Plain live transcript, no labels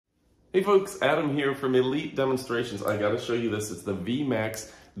Hey folks, Adam here from Elite Demonstrations. I gotta show you this. It's the VMAX.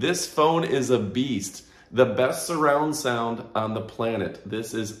 This phone is a beast. The best surround sound on the planet.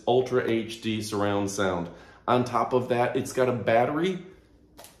 This is Ultra HD surround sound. On top of that, it's got a battery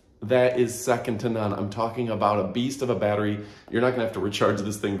that is second to none. I'm talking about a beast of a battery. You're not gonna have to recharge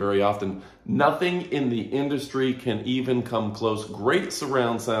this thing very often. Nothing in the industry can even come close. Great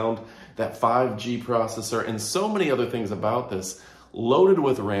surround sound, that 5G processor, and so many other things about this. Loaded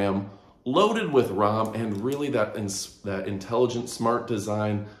with RAM, loaded with ROM, and really that intelligent, smart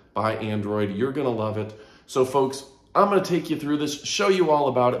design by Android. You're gonna love it. So folks, I'm gonna take you through this, show you all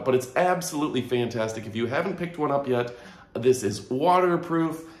about it, but it's absolutely fantastic. If you haven't picked one up yet, this is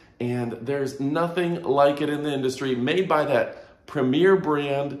waterproof, and there's nothing like it in the industry. Made by that premier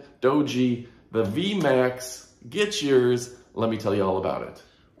brand, DOOGEE, the VMAX. Get yours. Let me tell you all about it.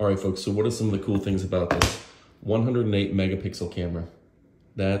 All right, folks, so what are some of the cool things about this? 108 megapixel camera.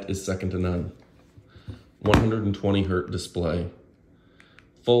 That is second to none. 120 hertz display.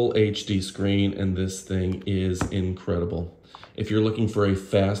 Full HD screen, and this thing is incredible. If you're looking for a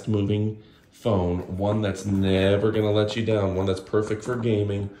fast moving phone, one that's never gonna let you down, one that's perfect for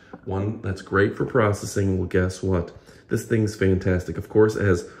gaming, one that's great for processing, well, guess what? This thing's fantastic. Of course, it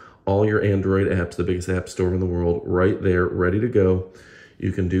has all your Android apps, the biggest app store in the world, right there, ready to go.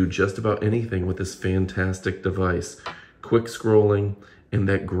 You can do just about anything with this fantastic device. Quick scrolling and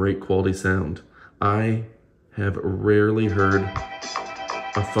that great quality sound. I have rarely heard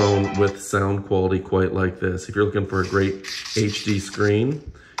a phone with sound quality quite like this. If you're looking for a great HD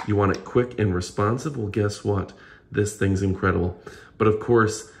screen, you want it quick and responsive, well, guess what? This thing's incredible. But of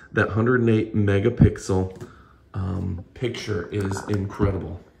course, that 108 megapixel picture is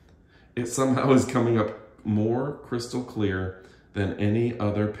incredible. It somehow is coming up more crystal clear than any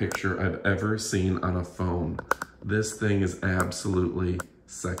other picture I've ever seen on a phone. This thing is absolutely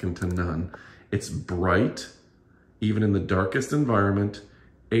second to none. It's bright, even in the darkest environment,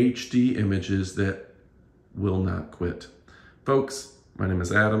 HD images that will not quit. Folks, my name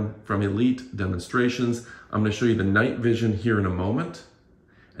is Adam from Elite Demonstrations. I'm gonna show you the night vision here in a moment,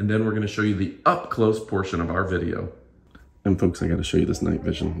 and then we're gonna show you the up-close portion of our video. And folks, I gotta show you this night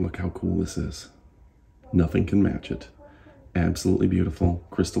vision. Look how cool this is. Nothing can match it. Absolutely beautiful,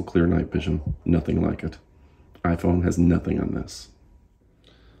 crystal clear night vision. Nothing like it. iPhone has nothing on this.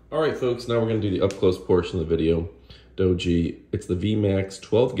 All right, folks, now we're gonna do the up-close portion of the video. DOOGEE, it's the VMAX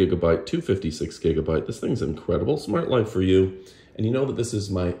 12GB, 256GB. This thing's incredible, smart life for you. And you know that this is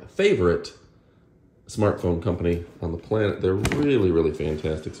my favorite smartphone company on the planet. They're really, really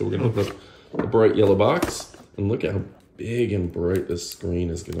fantastic. So we're gonna open up the bright yellow box and look at how big and bright this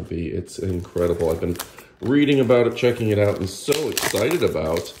screen is gonna be. It's incredible. I've been reading about it, checking it out, and so excited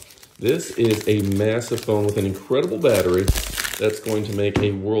about. This is a massive phone with an incredible battery that's going to make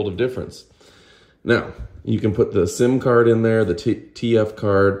a world of difference. Now, you can put the SIM card in there, the TF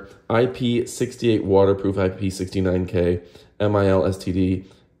card, IP68 waterproof, IP69K, MIL STD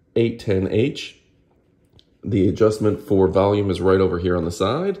 810H. The adjustment for volume is right over here on the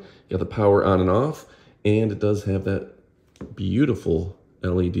side. You got the power on and off, and it does have that beautiful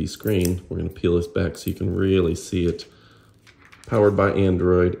LED screen. We're gonna peel this back so you can really see it. Powered by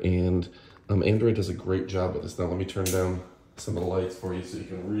Android, and Android does a great job with this. Now let me turn down some of the lights for you so you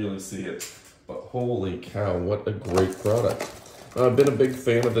can really see it. But holy cow, what a great product. I've been a big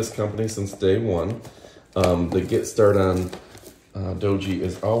fan of this company since day one. The get start on DOOGEE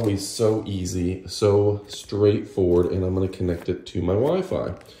is always so easy, so straightforward, and I'm gonna connect it to my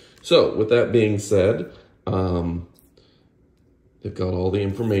Wi-Fi. So with that being said, they've got all the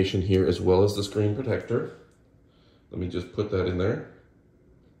information here as well as the screen protector. Let me just put that in there.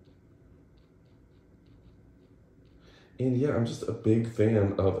 And yeah, I'm just a big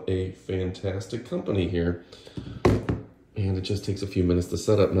fan of a fantastic company here. And it just takes a few minutes to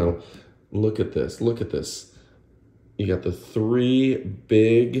set up. Now, look at this, look at this. You got the 3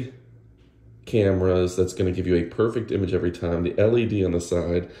 big cameras that's gonna give you a perfect image every time, the LED on the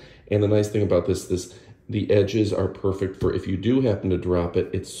side. And the nice thing about this, the edges are perfect for if you do happen to drop it,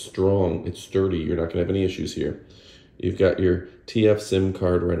 it's strong, it's sturdy, you're not gonna have any issues here. You've got your TF SIM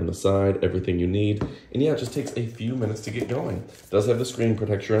card right on the side, everything you need. And yeah, it just takes a few minutes to get going. It does have the screen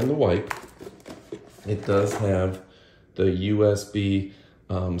protector and the wipe. It does have the USB-C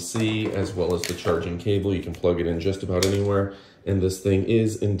as well as the charging cable. You can plug it in just about anywhere. And this thing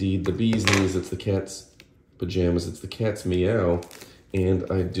is indeed the bee's knees. It's the cat's pajamas. It's the cat's meow. And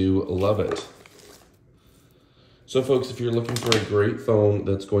I do love it. So folks, if you're looking for a great phone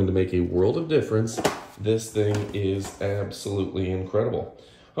that's going to make a world of difference, this thing is absolutely incredible.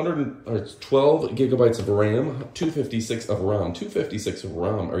 It's 12 gigabytes of RAM, 256 of ROM. 256 of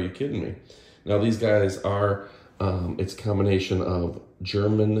ROM, are you kidding me? Now these guys are, it's a combination of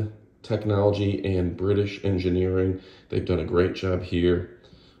German technology and British engineering. They've done a great job here.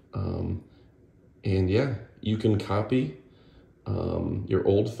 And yeah, you can copy your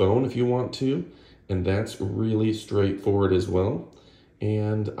old phone if you want to, and that's really straightforward as well.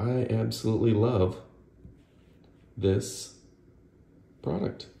 And I absolutely love this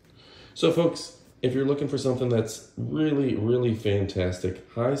product. So folks, if you're looking for something that's really, really fantastic,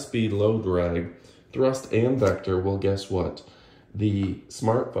 high speed, low drag, thrust and vector, well, guess what? The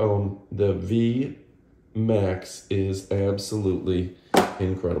smartphone, the V Max, is absolutely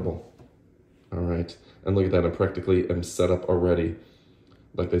incredible. All right, and look at that, I practically am set up already.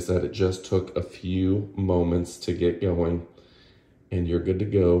 Like I said, it just took a few moments to get going, and you're good to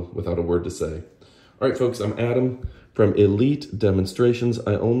go without a word to say. All right, folks, I'm Adam from Elite Demonstrations.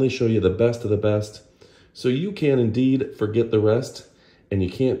 I only show you the best of the best, so you can indeed forget the rest, and you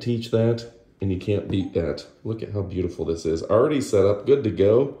can't teach that, and you can't beat that. Look at how beautiful this is. Already set up, good to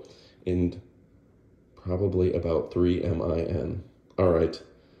go, in probably about 3 min. All right.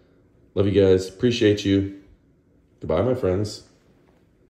 Love you guys. Appreciate you. Goodbye, my friends.